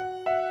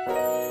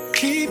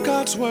Keep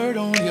God's word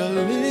on your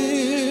lips.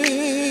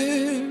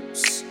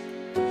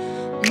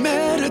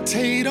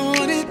 Meditate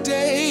on it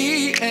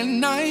day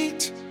and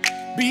night.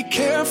 Be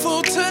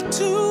careful to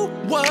do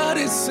what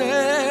it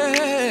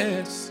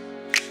says.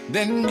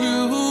 Then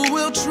you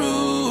will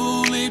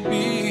truly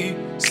be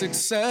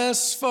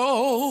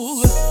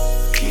successful.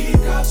 Keep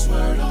God's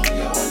word on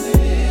your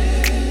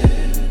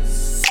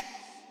lips.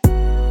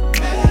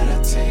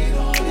 Meditate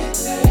on it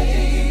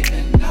day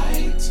and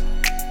night.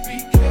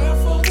 Be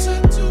careful to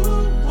do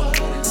what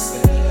it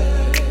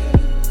says.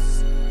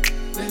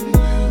 Then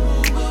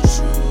you will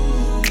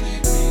truly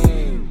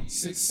be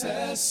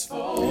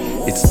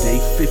successful. It's day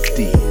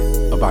 50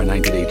 of our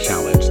 90-day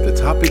challenge. The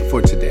topic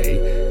for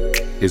today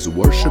is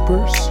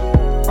worshipers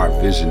are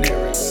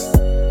visionaries.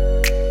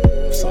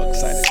 I'm so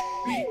excited.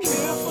 Be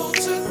careful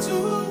to do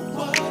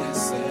what it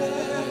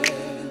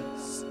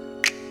says.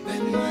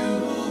 Then you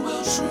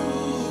will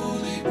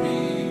truly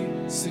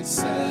be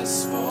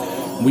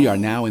successful. We are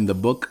now in the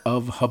book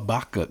of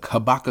Habakkuk.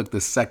 Habakkuk,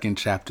 the second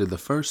chapter, the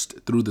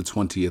 1st through the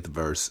 20th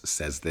verse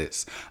says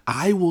this: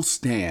 I will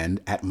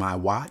stand at my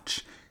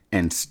watch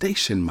and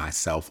station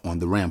myself on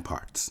the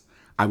ramparts.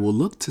 I will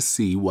look to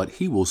see what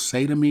he will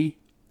say to me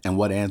and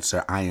what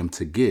answer I am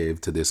to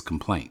give to this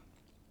complaint.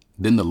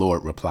 Then the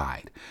Lord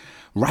replied,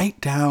 write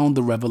down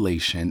the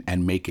revelation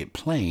and make it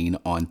plain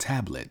on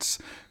tablets,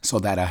 so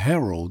that a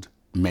herald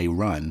may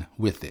run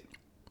with it.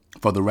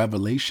 For the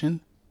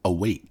revelation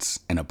awaits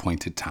an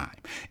appointed time.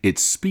 It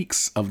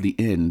speaks of the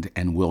end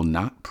and will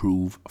not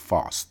prove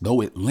false.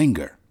 Though it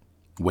linger,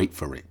 wait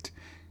for it.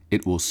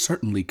 It will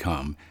certainly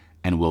come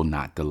and will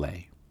not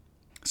delay.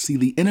 See,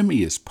 the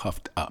enemy is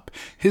puffed up.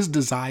 His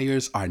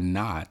desires are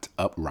not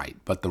upright,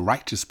 but the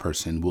righteous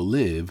person will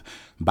live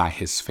by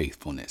his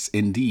faithfulness.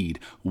 Indeed,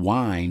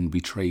 wine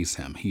betrays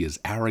him. He is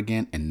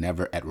arrogant and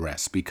never at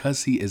rest,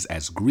 because he is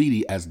as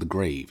greedy as the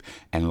grave,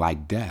 and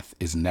like death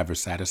is never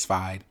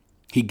satisfied.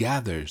 He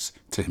gathers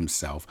to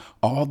himself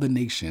all the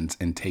nations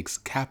and takes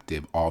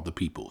captive all the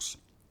peoples.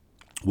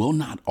 Will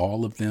not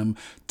all of them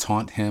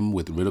taunt him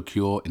with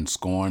ridicule and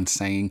scorn,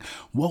 saying,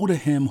 woe to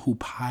him who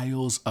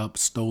piles up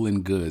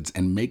stolen goods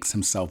and makes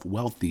himself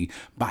wealthy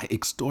by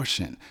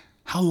extortion?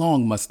 How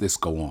long must this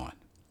go on?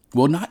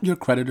 Will not your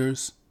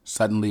creditors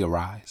suddenly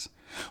arise?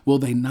 Will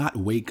they not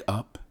wake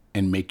up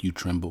and make you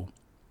tremble?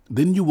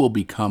 Then you will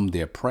become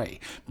their prey,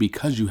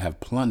 because you have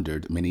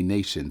plundered many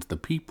nations. The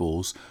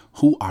peoples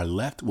who are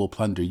left will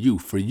plunder you,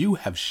 for you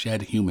have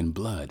shed human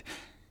blood,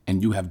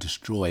 and you have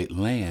destroyed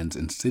lands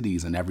and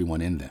cities and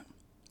everyone in them.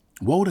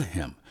 Woe to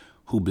him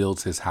who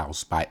builds his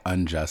house by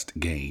unjust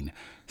gain,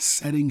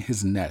 setting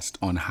his nest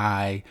on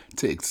high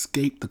to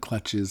escape the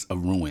clutches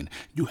of ruin.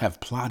 You have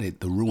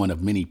plotted the ruin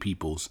of many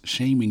peoples,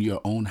 shaming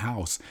your own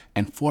house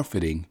and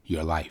forfeiting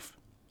your life.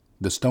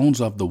 The stones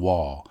of the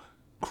wall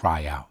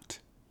cry out,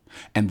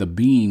 and the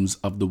beams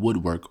of the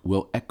woodwork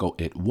will echo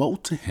it. Woe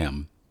to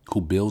him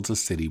who builds a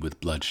city with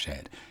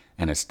bloodshed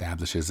and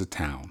establishes a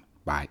town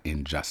by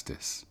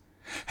injustice.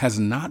 Has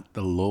not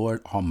the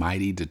Lord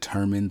Almighty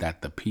determined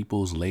that the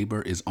people's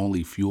labor is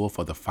only fuel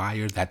for the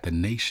fire, that the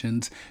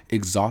nations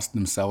exhaust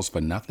themselves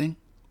for nothing?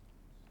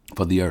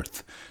 For the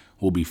earth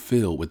will be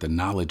filled with the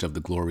knowledge of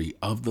the glory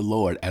of the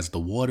Lord as the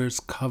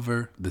waters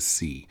cover the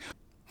sea.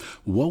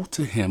 Woe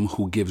to him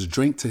who gives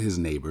drink to his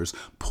neighbors,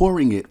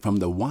 pouring it from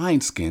the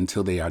wineskin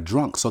till they are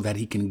drunk, so that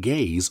he can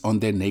gaze on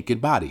their naked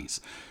bodies.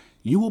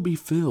 You will be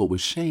filled with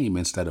shame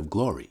instead of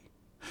glory.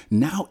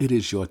 Now it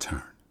is your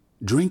turn.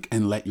 Drink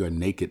and let your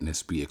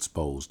nakedness be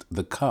exposed.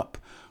 The cup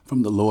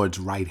from the Lord's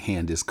right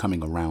hand is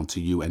coming around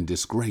to you, and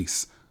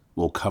disgrace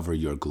will cover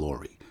your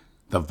glory.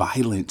 The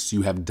violence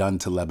you have done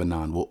to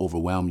Lebanon will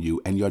overwhelm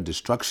you, and your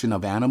destruction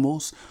of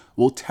animals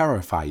will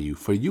terrify you,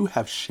 for you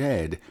have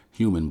shed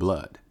human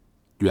blood.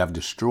 You have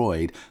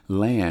destroyed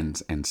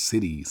lands and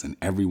cities and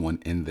everyone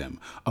in them.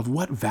 Of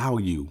what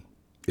value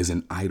is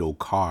an idol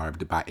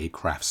carved by a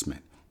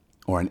craftsman,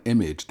 or an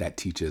image that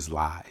teaches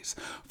lies?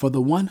 For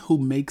the one who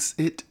makes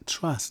it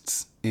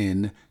trusts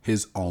in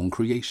his own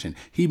creation.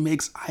 He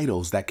makes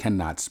idols that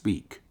cannot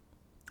speak.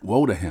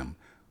 Woe to him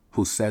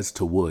who says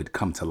to wood,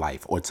 come to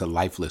life, or to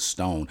lifeless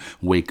stone,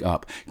 wake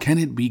up. Can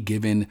it be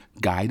given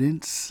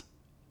guidance?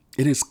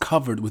 It is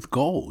covered with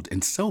gold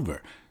and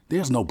silver.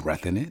 There's no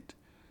breath in it.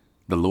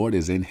 The Lord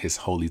is in his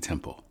holy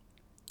temple.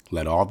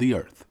 Let all the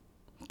earth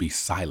be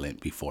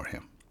silent before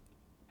him.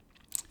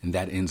 And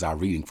that ends our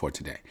reading for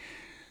today.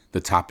 The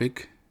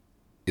topic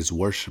is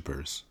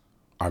worshipers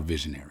are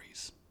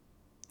visionaries.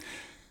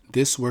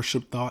 This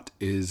worship thought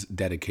is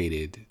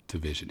dedicated to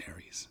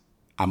visionaries.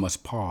 I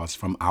must pause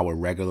from our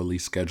regularly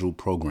scheduled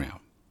program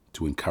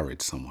to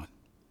encourage someone.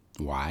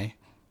 Why?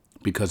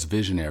 Because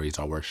visionaries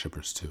are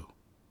worshipers too.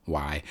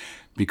 Why?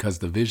 Because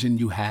the vision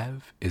you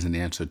have is an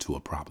answer to a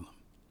problem.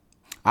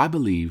 I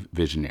believe,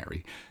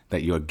 visionary,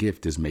 that your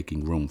gift is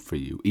making room for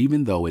you,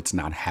 even though it's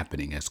not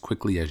happening as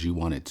quickly as you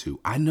want it to.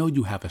 I know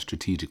you have a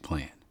strategic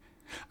plan.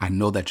 I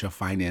know that your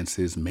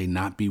finances may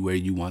not be where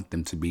you want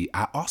them to be.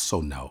 I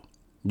also know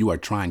you are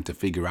trying to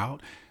figure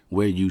out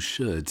where you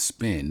should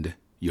spend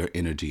your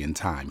energy and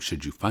time.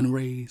 Should you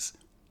fundraise?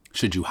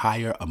 Should you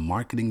hire a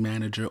marketing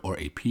manager or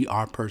a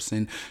PR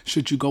person?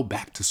 Should you go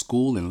back to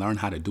school and learn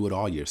how to do it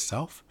all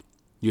yourself?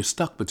 You're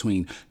stuck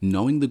between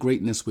knowing the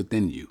greatness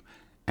within you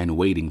and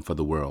waiting for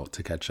the world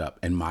to catch up.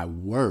 And my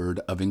word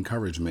of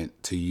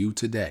encouragement to you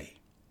today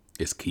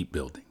is keep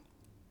building.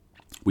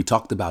 We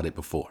talked about it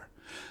before,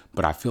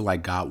 but I feel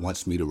like God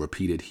wants me to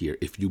repeat it here.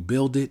 If you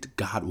build it,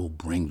 God will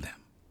bring them.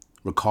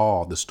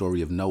 Recall the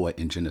story of Noah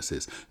in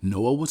Genesis.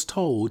 Noah was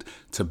told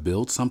to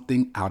build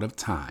something out of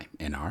time,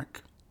 an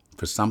ark,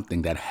 for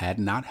something that had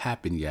not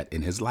happened yet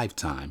in his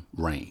lifetime,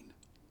 rain.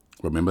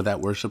 Remember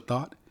that worship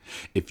thought?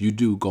 If you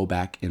do, go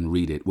back and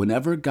read it.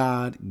 Whenever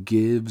God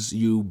gives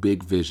you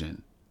big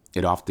vision,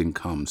 it often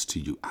comes to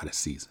you out of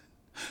season.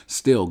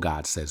 Still,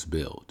 God says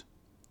build.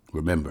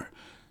 Remember,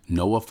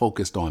 Noah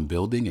focused on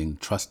building and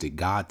trusted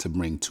God to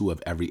bring 2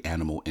 of every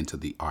animal into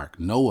the ark.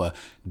 Noah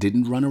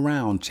didn't run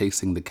around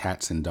chasing the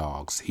cats and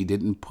dogs. He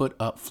didn't put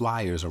up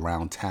flyers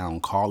around town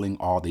calling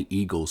all the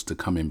eagles to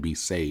come and be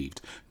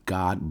saved.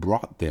 God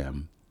brought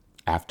them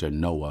after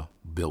Noah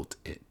built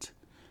it.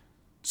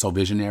 So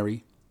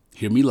visionary,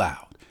 hear me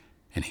loud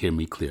and hear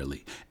me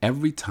clearly.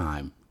 Every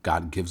time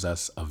God gives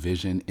us a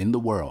vision in the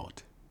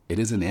world, it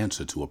is an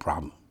answer to a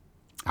problem.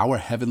 Our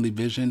heavenly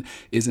vision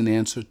is an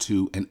answer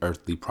to an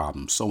earthly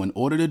problem. So in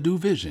order to do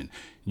vision,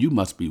 you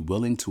must be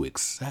willing to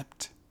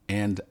accept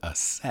and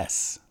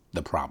assess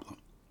the problem.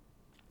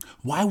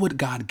 Why would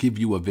God give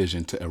you a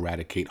vision to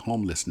eradicate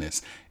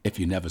homelessness if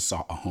you never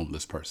saw a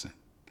homeless person?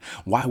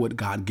 Why would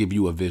God give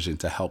you a vision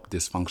to help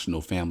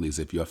dysfunctional families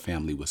if your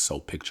family was so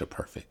picture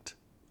perfect?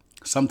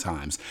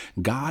 Sometimes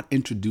God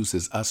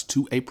introduces us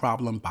to a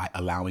problem by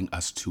allowing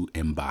us to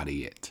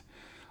embody it.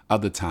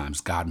 Other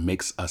times, God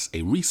makes us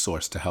a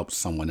resource to help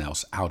someone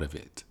else out of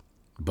it.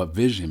 But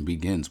vision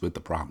begins with the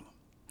problem.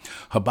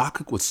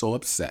 Habakkuk was so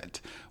upset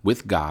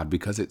with God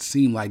because it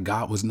seemed like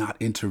God was not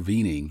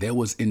intervening. There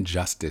was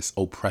injustice,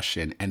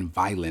 oppression, and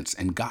violence,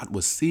 and God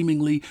was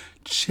seemingly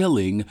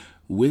chilling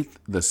with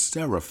the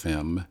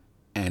seraphim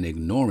and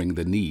ignoring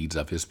the needs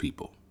of his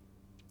people.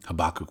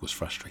 Habakkuk was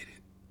frustrated.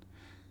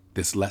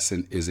 This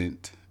lesson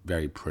isn't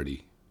very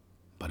pretty,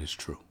 but it's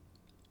true.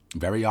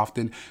 Very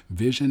often,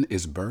 vision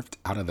is birthed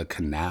out of the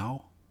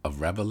canal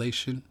of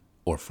revelation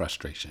or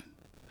frustration.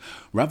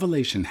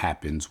 Revelation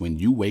happens when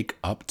you wake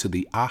up to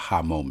the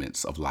aha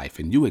moments of life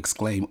and you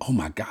exclaim, "Oh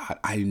my God,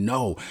 I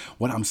know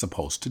what I'm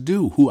supposed to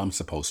do, who I'm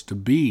supposed to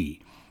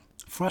be."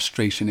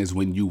 Frustration is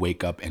when you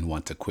wake up and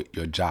want to quit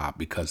your job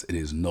because it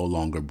is no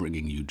longer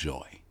bringing you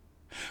joy.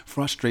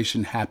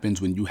 Frustration happens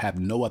when you have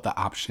no other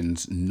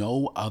options,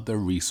 no other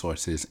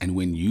resources, and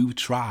when you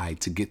try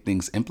to get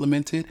things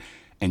implemented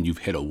and you've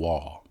hit a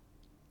wall.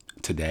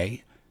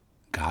 Today,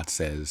 God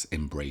says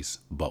embrace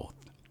both.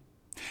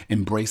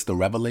 Embrace the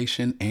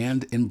revelation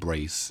and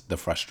embrace the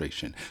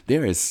frustration.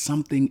 There is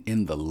something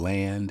in the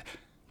land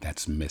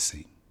that's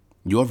missing.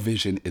 Your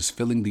vision is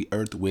filling the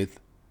earth with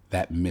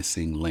that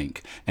missing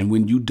link. And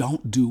when you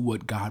don't do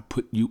what God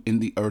put you in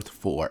the earth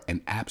for,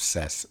 an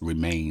abscess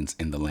remains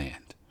in the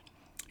land.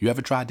 You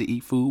ever tried to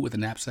eat food with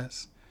an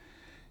abscess?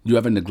 You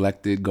ever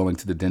neglected going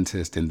to the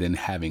dentist and then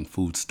having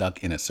food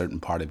stuck in a certain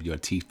part of your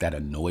teeth that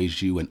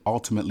annoys you and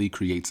ultimately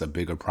creates a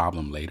bigger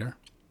problem later?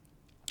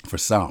 For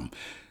some,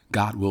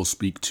 God will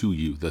speak to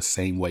you the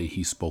same way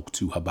he spoke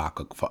to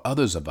Habakkuk. For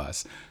others of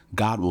us,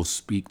 God will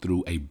speak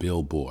through a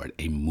billboard,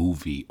 a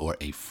movie, or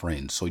a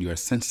friend. So your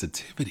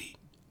sensitivity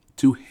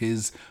to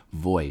his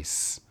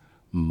voice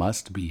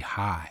must be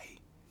high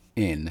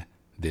in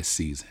this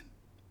season.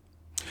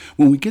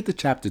 When we get to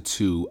chapter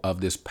 2 of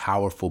this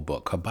powerful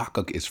book,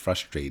 Habakkuk is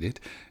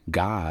frustrated.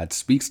 God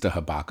speaks to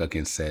Habakkuk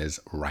and says,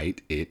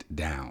 write it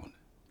down.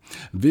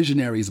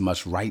 Visionaries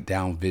must write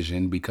down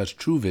vision because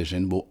true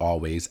vision will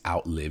always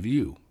outlive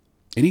you.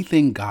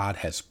 Anything God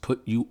has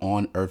put you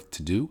on earth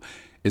to do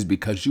is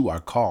because you are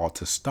called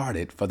to start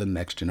it for the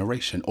next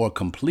generation or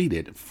complete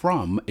it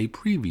from a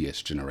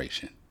previous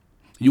generation.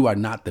 You are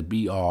not the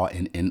be-all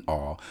and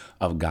end-all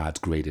of God's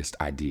greatest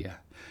idea.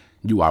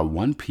 You are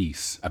one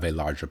piece of a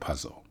larger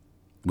puzzle.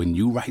 When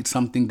you write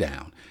something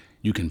down,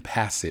 you can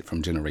pass it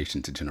from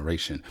generation to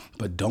generation,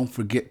 but don't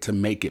forget to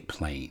make it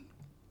plain.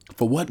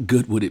 For what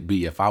good would it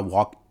be if I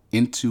walk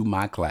into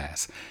my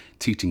class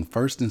teaching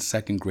first and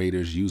second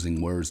graders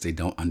using words they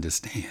don't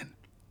understand?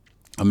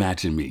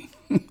 Imagine me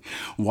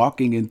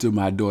walking into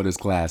my daughter's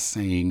class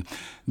saying,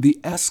 the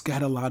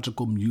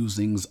eschatological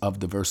musings of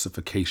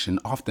diversification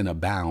often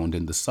abound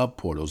in the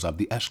subportals of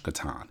the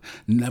eschaton.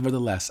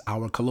 Nevertheless,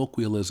 our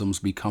colloquialisms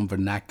become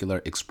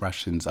vernacular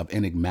expressions of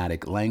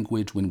enigmatic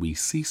language when we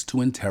cease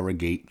to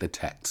interrogate the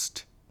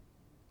text.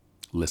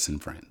 Listen,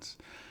 friends,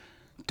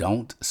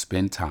 don't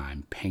spend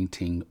time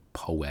painting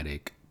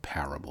poetic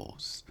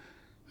parables.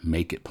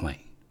 Make it plain.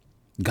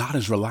 God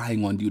is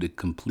relying on you to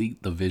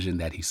complete the vision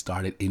that he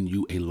started in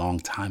you a long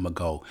time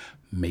ago.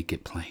 Make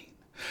it plain.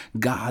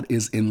 God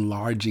is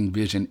enlarging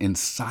vision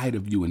inside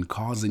of you and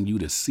causing you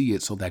to see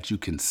it so that you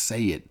can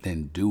say it,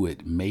 then do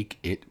it. Make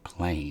it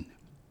plain.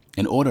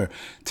 In order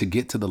to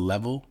get to the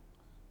level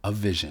of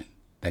vision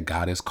that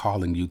God is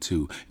calling you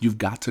to, you've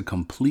got to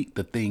complete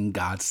the thing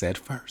God said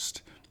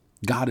first.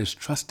 God is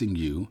trusting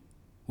you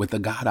with a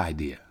God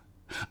idea.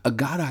 A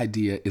God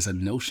idea is a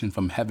notion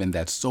from heaven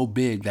that's so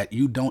big that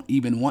you don't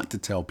even want to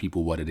tell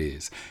people what it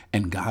is.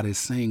 And God is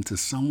saying to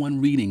someone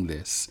reading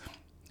this,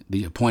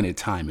 the appointed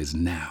time is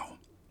now.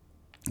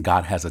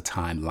 God has a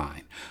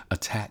timeline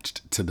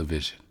attached to the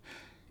vision.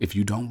 If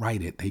you don't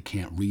write it, they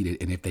can't read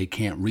it. And if they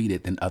can't read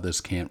it, then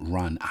others can't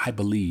run. I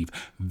believe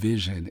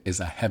vision is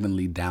a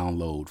heavenly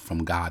download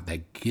from God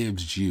that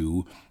gives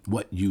you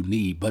what you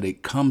need, but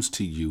it comes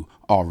to you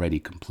already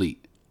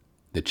complete.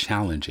 The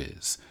challenge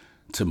is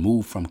to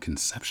move from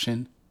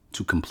conception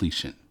to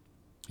completion.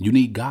 You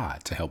need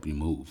God to help you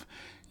move.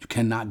 You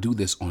cannot do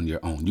this on your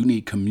own. You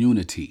need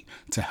community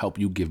to help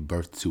you give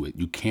birth to it.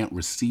 You can't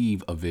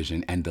receive a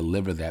vision and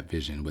deliver that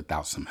vision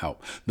without some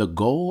help. The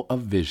goal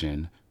of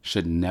vision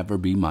should never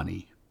be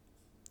money.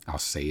 I'll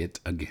say it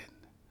again.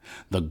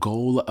 The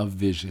goal of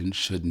vision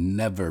should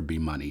never be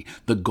money.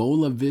 The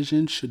goal of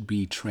vision should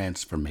be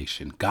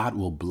transformation. God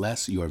will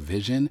bless your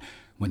vision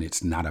when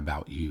it's not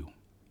about you.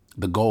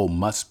 The goal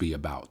must be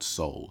about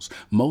souls.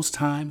 Most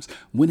times,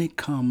 when it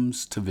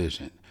comes to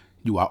vision,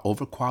 you are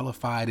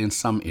overqualified in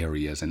some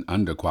areas and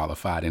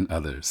underqualified in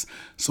others.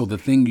 So the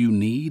thing you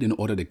need in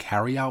order to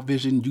carry out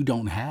vision, you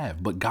don't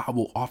have, but God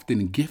will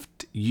often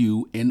gift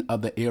you in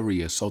other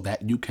areas so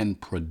that you can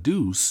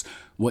produce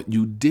what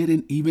you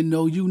didn't even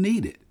know you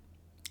needed.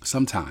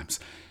 Sometimes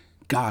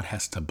God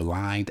has to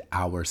blind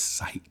our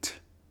sight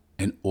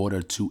in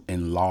order to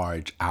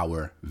enlarge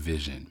our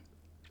vision.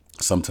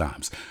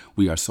 Sometimes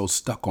we are so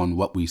stuck on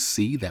what we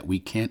see that we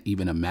can't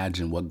even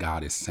imagine what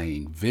God is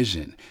saying.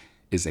 Vision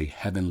is a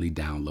heavenly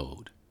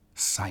download.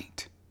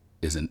 Sight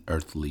is an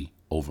earthly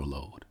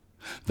overload.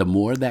 The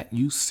more that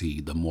you see,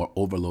 the more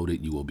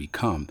overloaded you will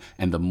become.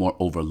 And the more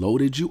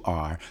overloaded you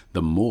are,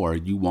 the more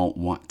you won't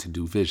want to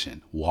do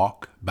vision.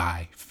 Walk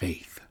by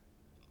faith,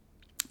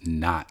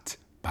 not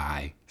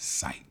by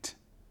sight.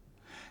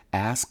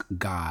 Ask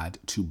God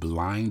to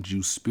blind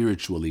you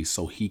spiritually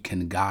so he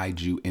can guide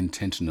you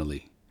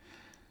intentionally.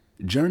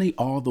 Journey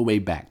all the way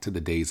back to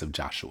the days of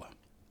Joshua.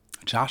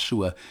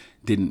 Joshua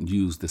didn't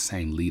use the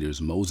same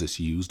leaders Moses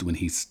used when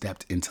he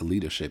stepped into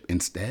leadership.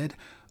 Instead,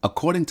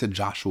 according to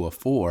Joshua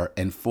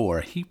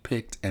 4:4, he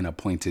picked and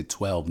appointed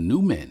 12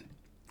 new men,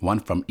 one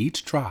from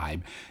each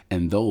tribe,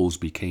 and those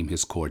became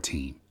his core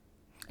team.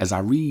 As I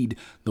read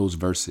those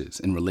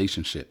verses in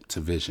relationship to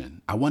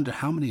vision, I wonder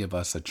how many of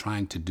us are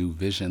trying to do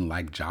vision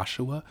like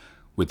Joshua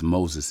with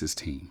Moses'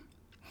 team.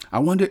 I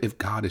wonder if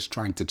God is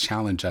trying to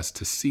challenge us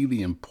to see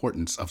the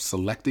importance of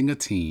selecting a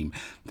team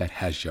that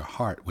has your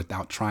heart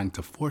without trying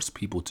to force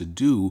people to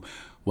do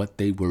what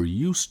they were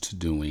used to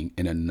doing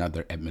in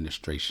another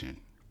administration.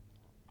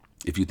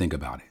 If you think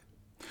about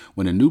it,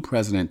 when a new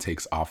president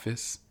takes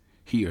office,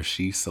 he or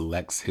she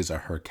selects his or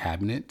her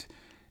cabinet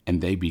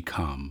and they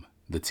become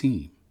the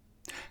team.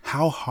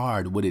 How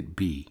hard would it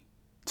be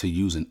to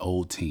use an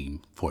old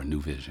team for a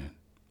new vision?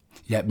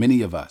 Yet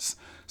many of us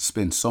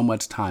spend so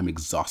much time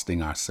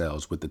exhausting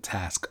ourselves with the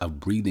task of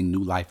breathing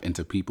new life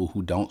into people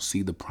who don't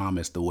see the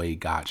promise the way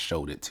God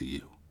showed it to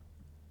you.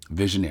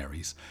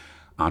 Visionaries,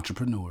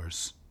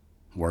 entrepreneurs,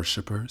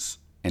 worshipers,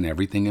 and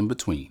everything in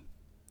between,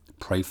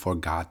 pray for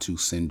God to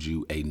send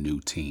you a new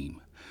team.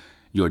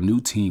 Your new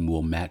team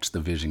will match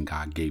the vision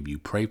God gave you.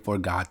 Pray for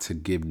God to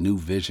give new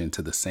vision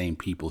to the same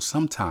people.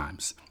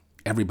 Sometimes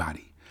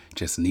everybody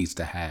just needs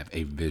to have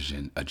a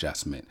vision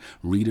adjustment.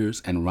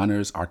 Readers and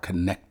runners are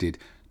connected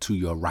to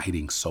your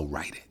writing, so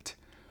write it.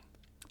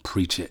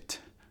 Preach it,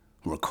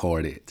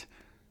 record it,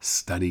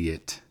 study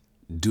it,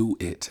 do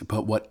it.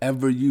 But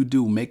whatever you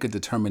do, make a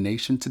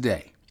determination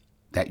today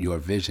that your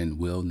vision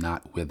will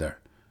not wither,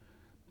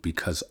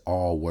 because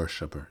all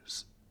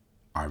worshipers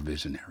are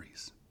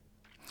visionaries.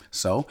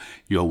 So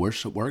your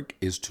worship work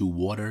is to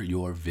water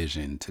your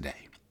vision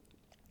today.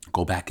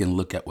 Go back and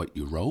look at what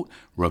you wrote,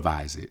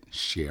 revise it,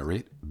 share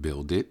it,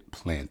 build it,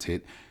 plant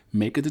it.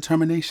 Make a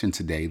determination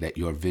today that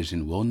your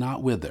vision will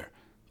not wither,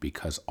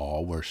 because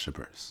all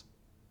worshipers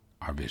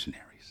are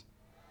visionaries.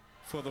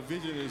 For the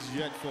vision is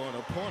yet for an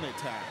appointed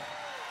time.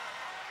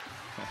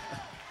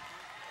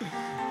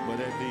 But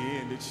at the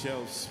end it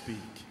shall speak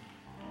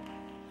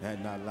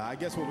and not lie. I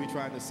guess what we're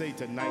trying to say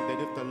tonight, that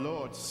if the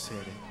Lord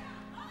said it,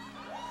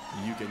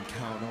 you can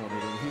count on it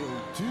and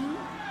he'll do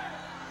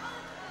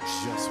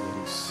just what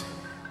he said.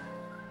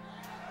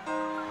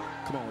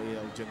 Come on,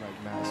 Elgin,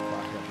 like Mass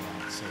Choir, help me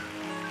out, say,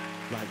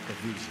 like the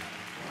vision.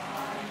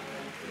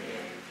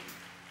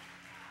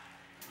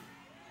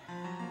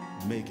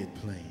 Make it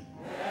plain.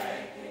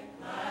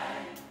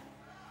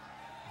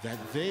 That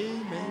they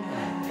may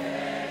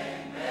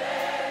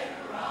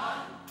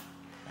run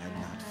and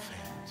not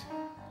faint.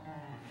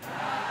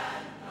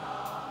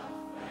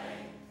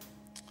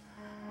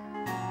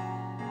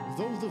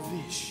 Though the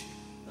vision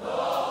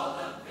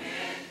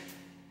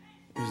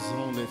is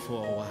only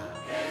for a while.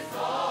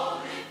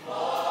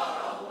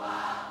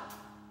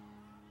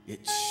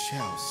 It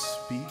shall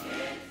speak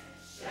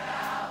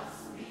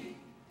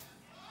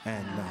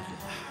and not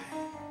lie.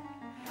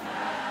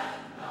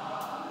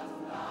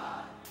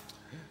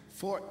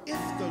 For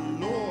if the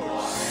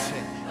Lord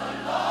said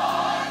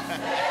it,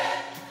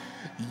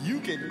 You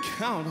can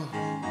count on.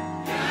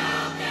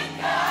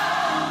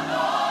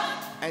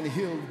 And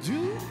he'll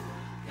do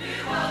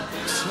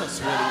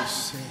just what he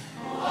said.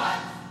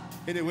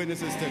 Any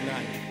witnesses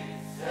tonight?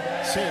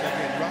 Say it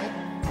again, right?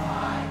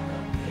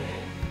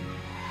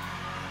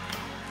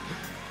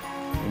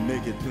 And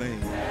make it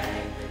plain.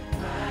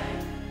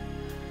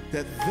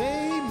 That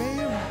they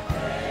may run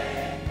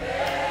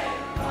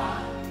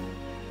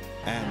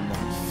and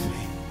not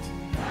faint.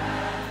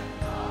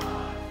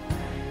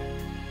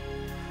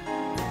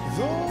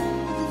 Though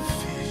the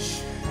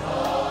vision,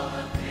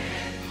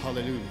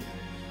 hallelujah,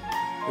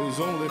 is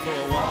only for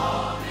a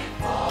while,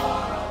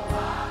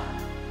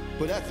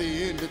 but at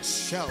the end it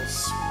shall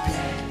speak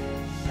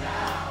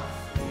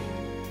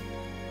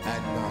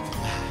and not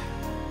lie.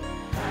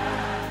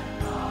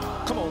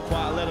 Come on,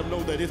 choir, let them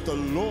know that if the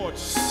Lord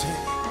said,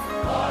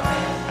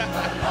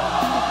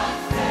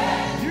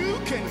 you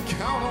can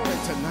count on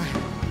it tonight.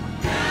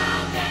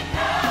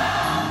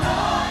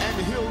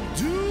 And he'll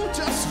do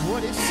just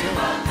what he said.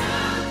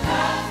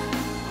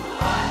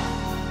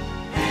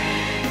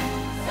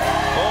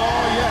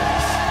 Oh,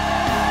 yes.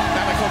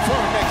 Now to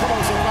confirm that, come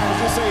on, somebody,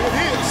 just say it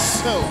is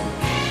so.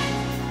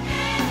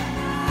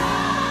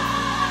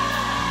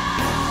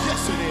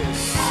 Yes, it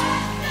is.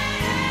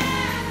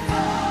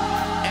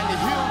 And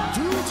he'll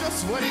do just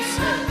what he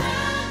said.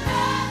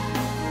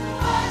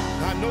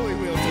 I know he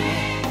will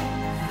tonight.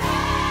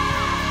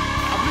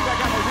 I believe I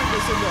got a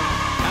witness in the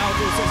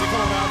alto section.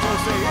 Come on, alto,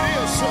 say it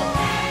is so.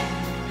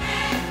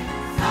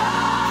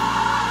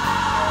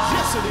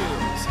 Yes, it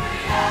is.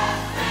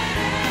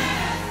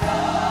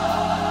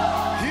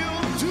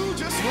 He'll do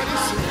just what he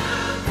said.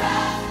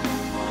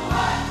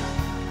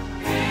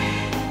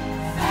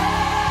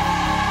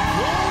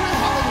 Glory,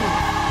 hallelujah.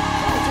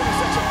 Come on to the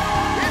section.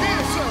 It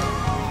is so.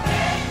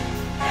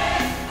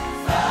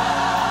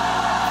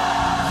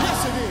 Yes,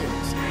 it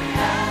is.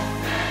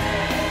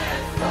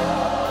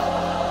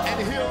 And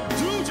he'll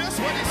do just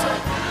what he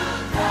said.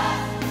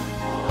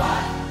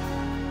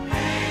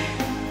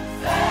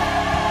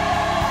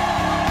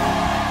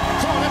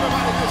 Come on,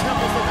 everybody, just help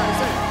us tonight.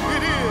 Say,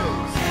 it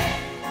is.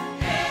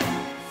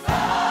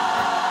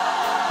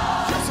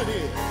 Yes, it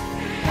is.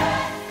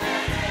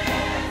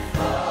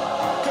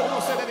 Come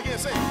on, say that again.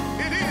 Say,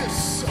 it is.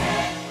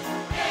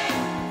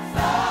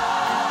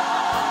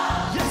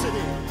 Yes, it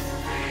is.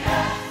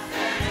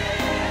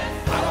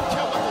 I don't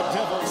care what the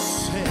devil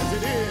says.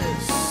 It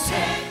is.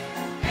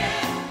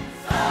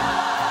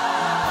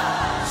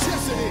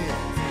 Yes, it is.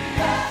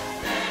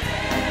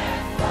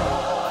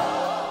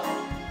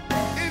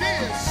 It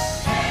is.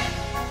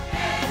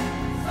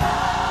 Oh,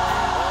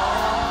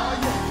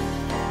 yeah.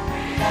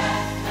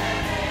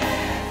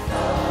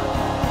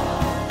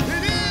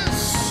 It is.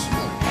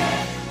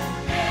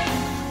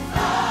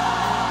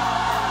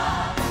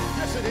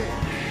 Yes, it is.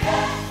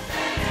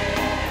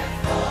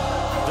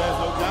 There's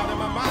no doubt in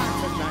my mind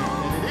tonight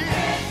that it is.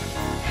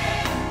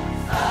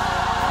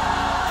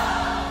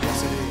 Yes,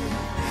 it is.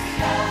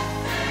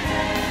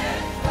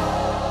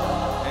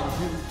 And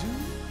he'll do.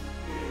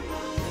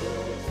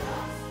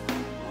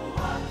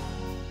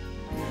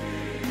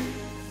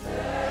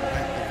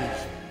 Write the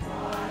vision.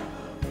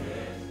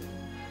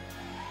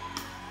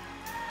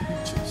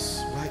 Preachers,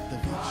 write the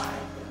vision.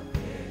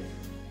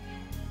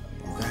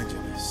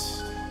 Evangelists,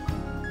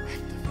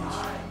 write the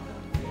vision.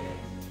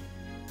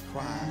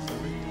 Choir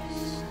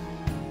directors,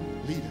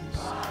 leaders.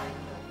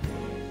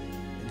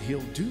 And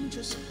he'll do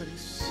just what he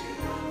said.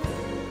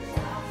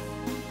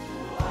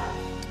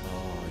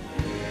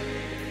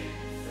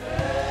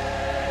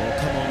 Oh,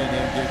 come on in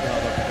there and give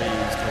God a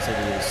praise because it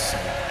is so.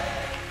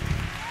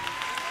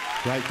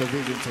 Write the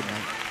vision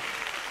tonight.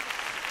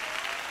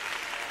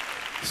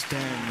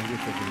 Stand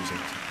with the vision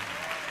tonight.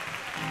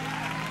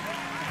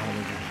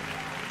 Hallelujah.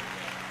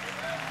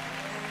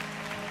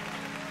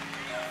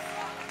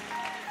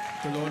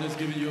 The Lord has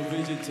given you a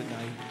vision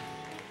tonight.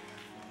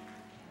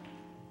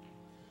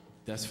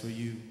 That's for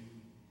you.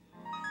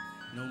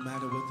 No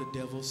matter what the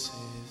devil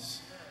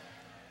says,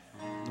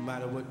 no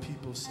matter what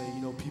people say,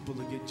 you know, people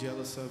will get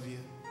jealous of you,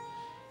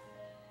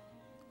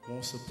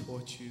 won't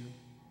support you.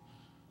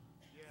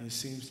 And it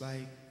seems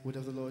like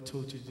whatever the Lord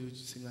told you to do, it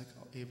seems like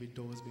every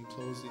door has been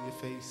closed in your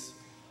face.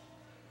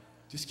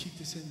 Just keep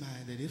this in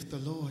mind that if the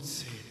Lord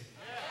said it,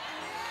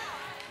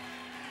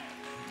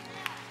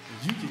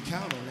 you can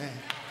count on that.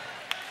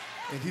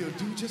 And he'll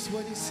do just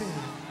what he said.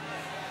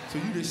 So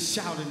you just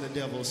shout in the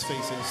devil's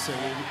face and say,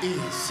 it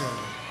is so.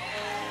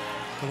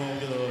 Come on,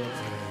 give the Lord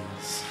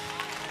praise.